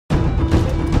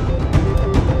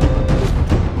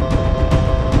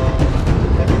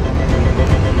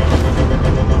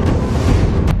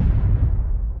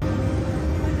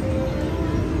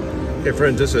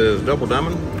friends, this is Double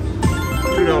Diamond,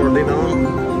 $2 denom.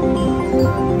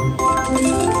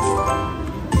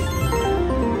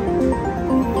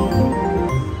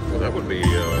 Well, that would be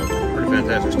a pretty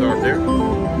fantastic start there.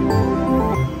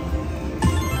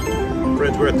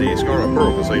 Friends, we're at the Scarlet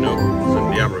Pearl Casino. It's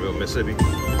in D'Iberville, Mississippi.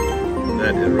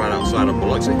 That is right outside of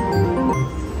Biloxi.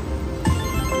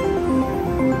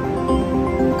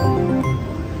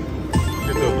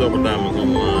 Get those double diamonds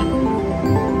on the line.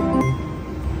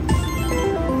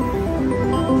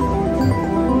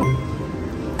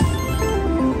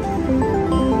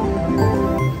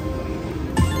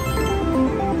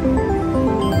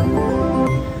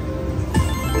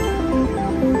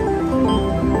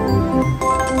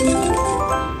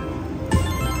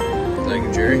 Thank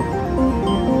you, Jerry.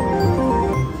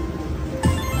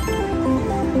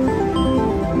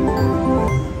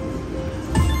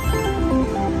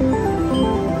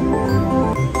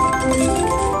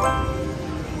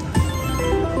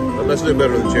 But let's do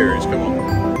better than cherries. Come on.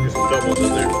 Get some doubles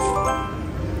in there.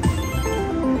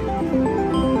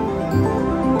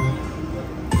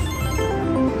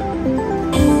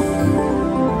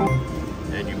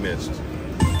 And you missed.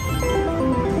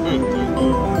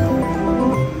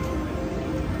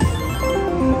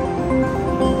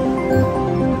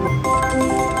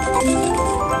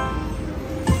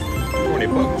 20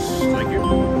 bucks, thank you.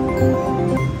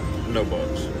 No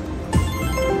bucks.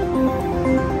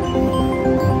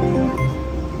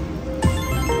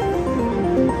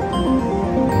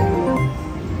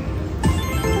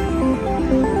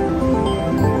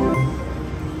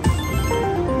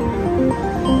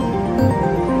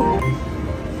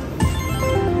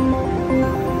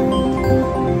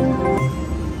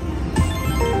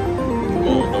 Come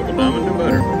on, Double Diamond, do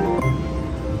better.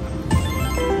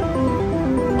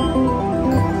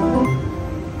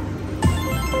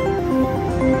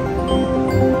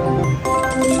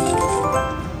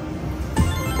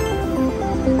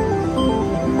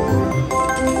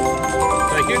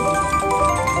 Thank you.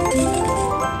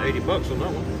 80 bucks on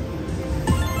that one.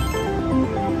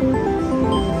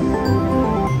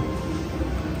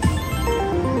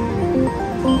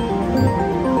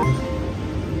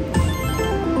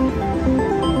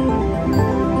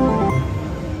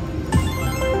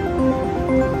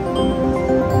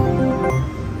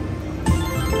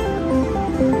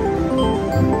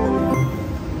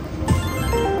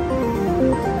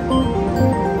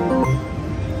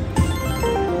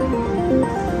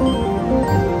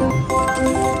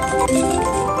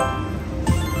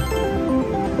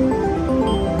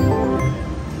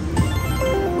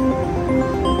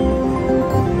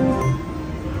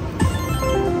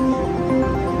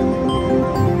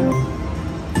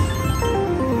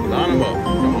 Line them up.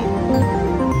 Come on.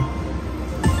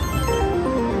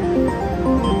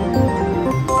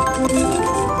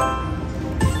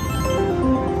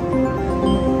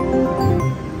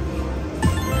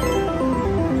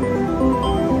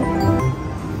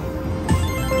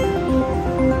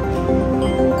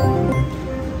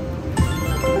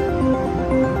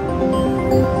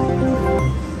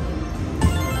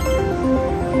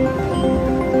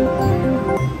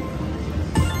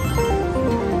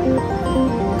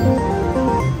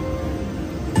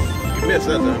 You missed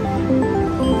that time.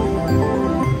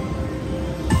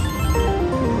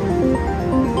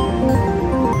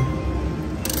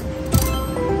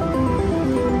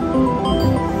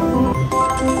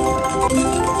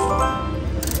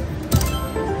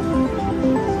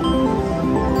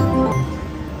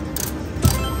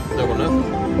 Double nothing.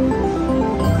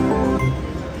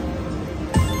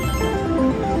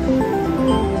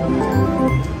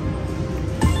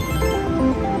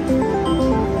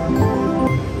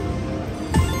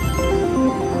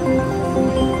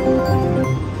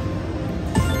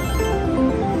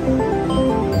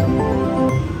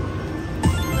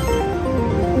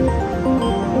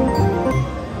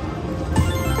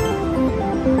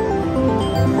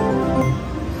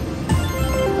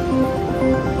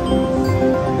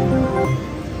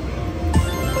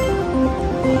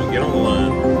 Get on the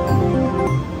line.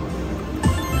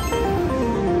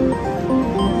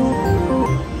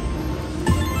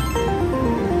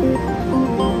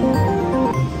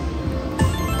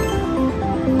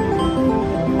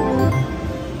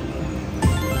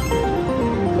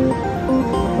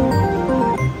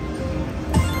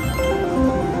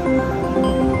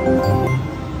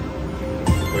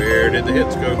 Where did the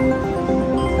hits go?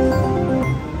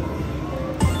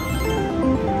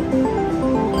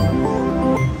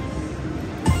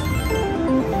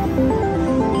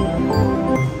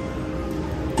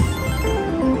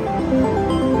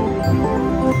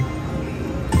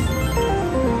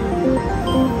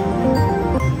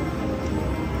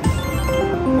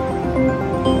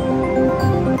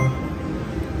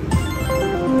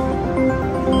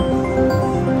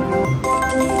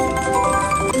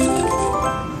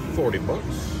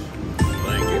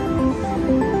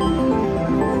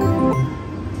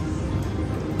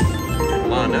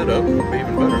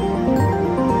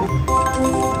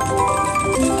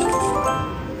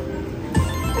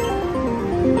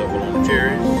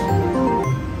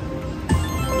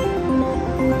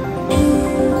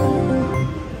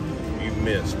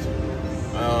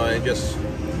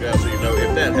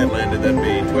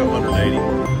 180.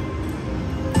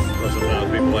 But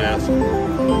sometimes people ask.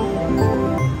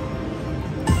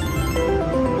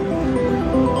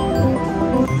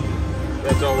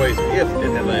 That's always if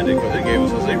it had landed, because it gave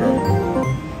us a 0.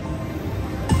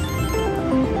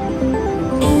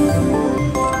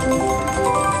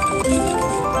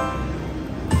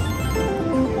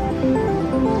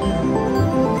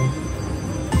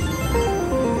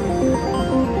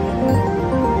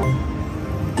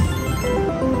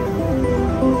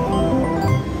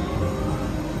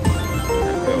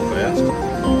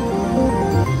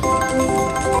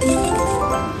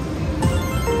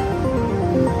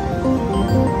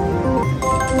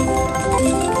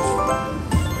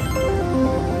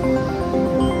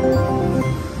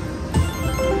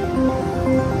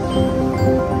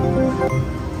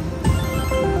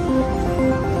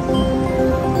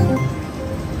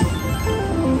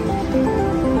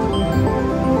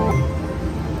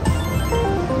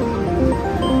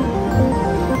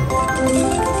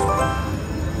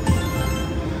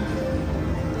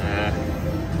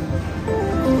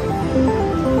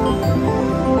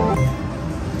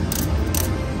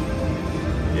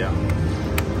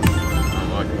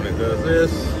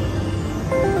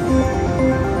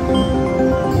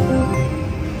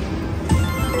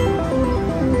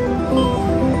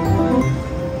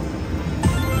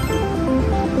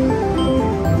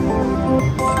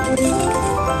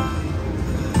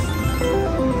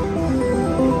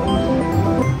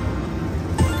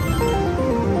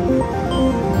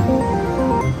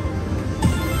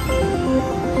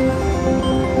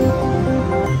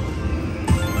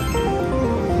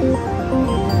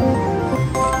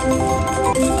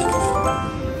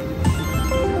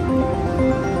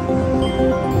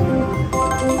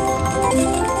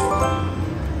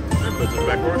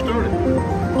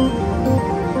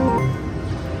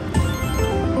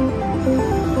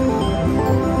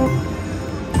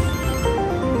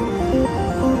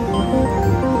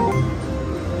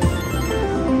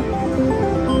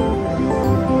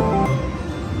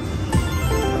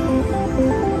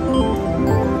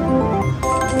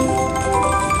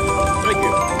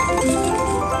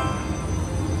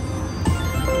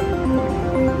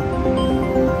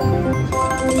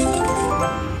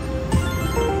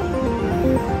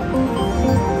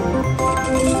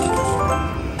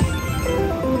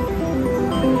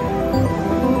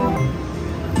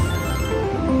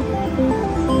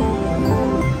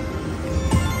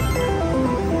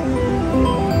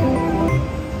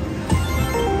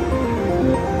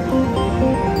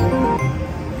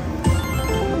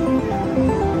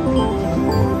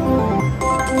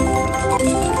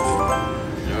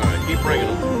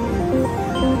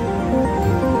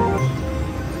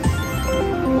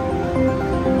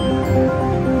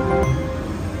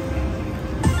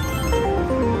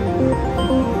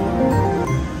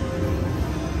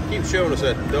 Showing us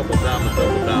that double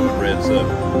diamond red sub.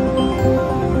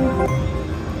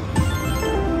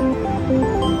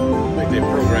 I think they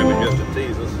programmed it just to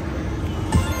tease us.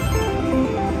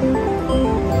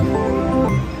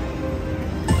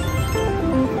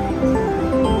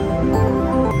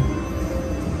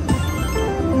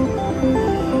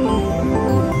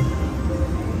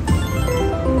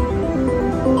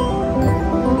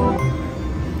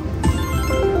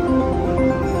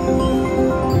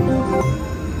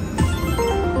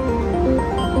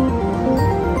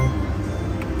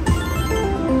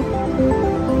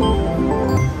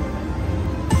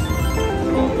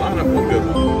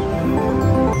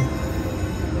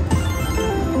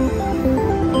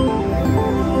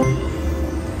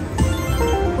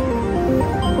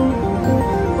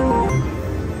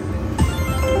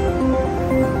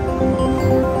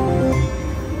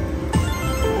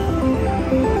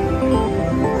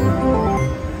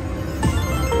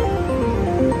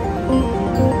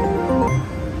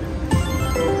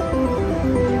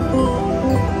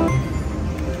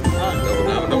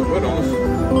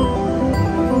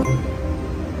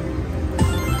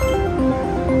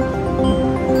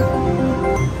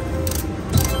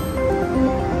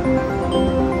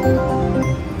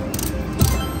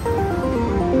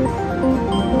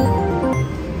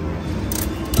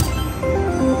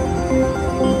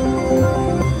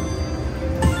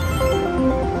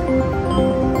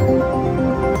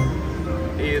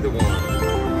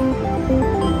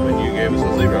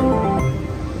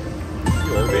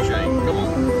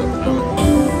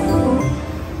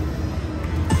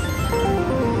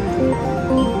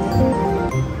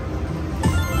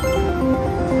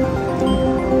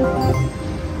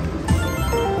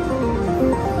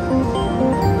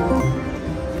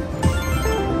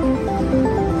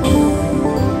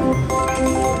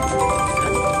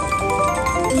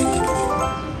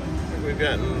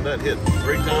 That hit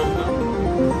 3 times now.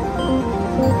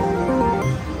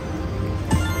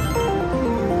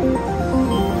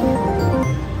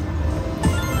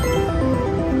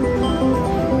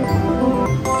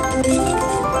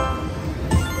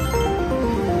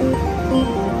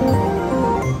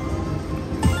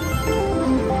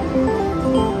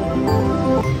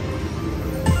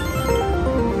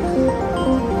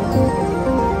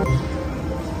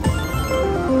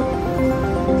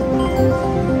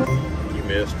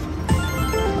 Missed.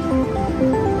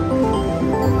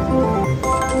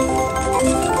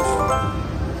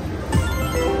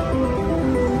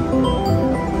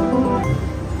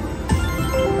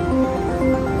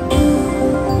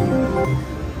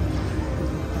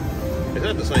 Is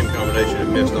that the same combination it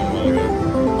missed on a while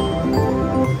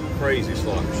ago? Crazy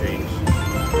slot machines.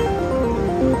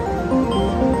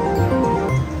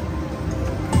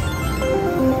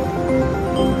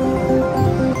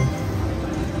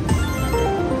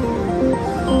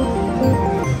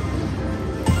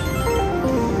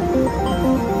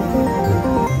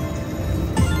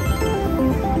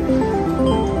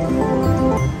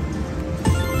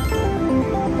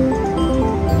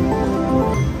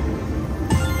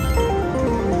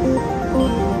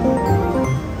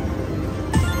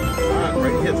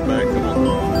 Back, come on.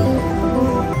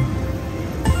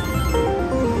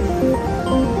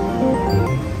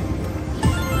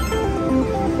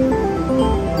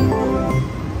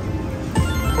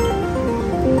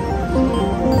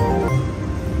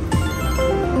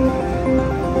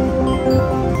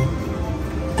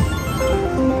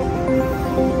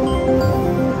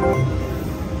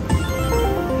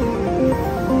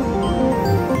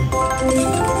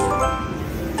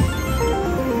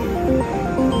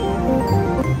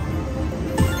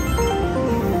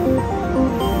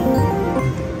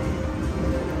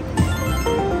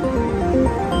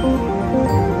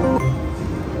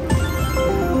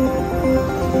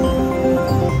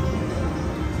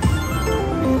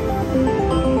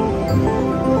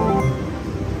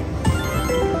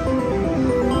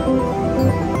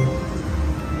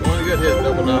 Good hit,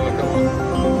 double diamond, come on.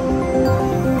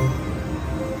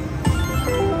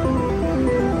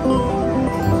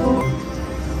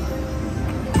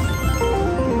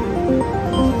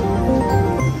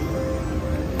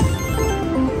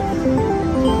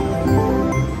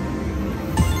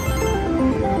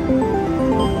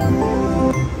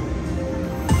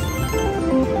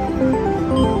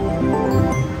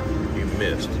 You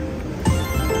missed.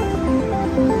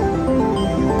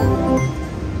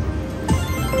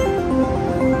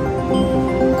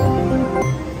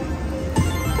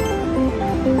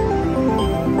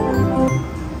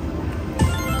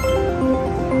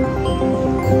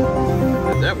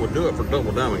 That would do it for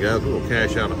double diamond, guys. We will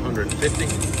cash out 150.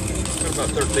 Got about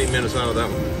 13 minutes out of that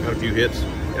one. Got a few hits.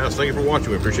 Guys, thank you for watching.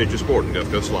 We appreciate your support and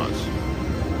Gulf Coast Slots.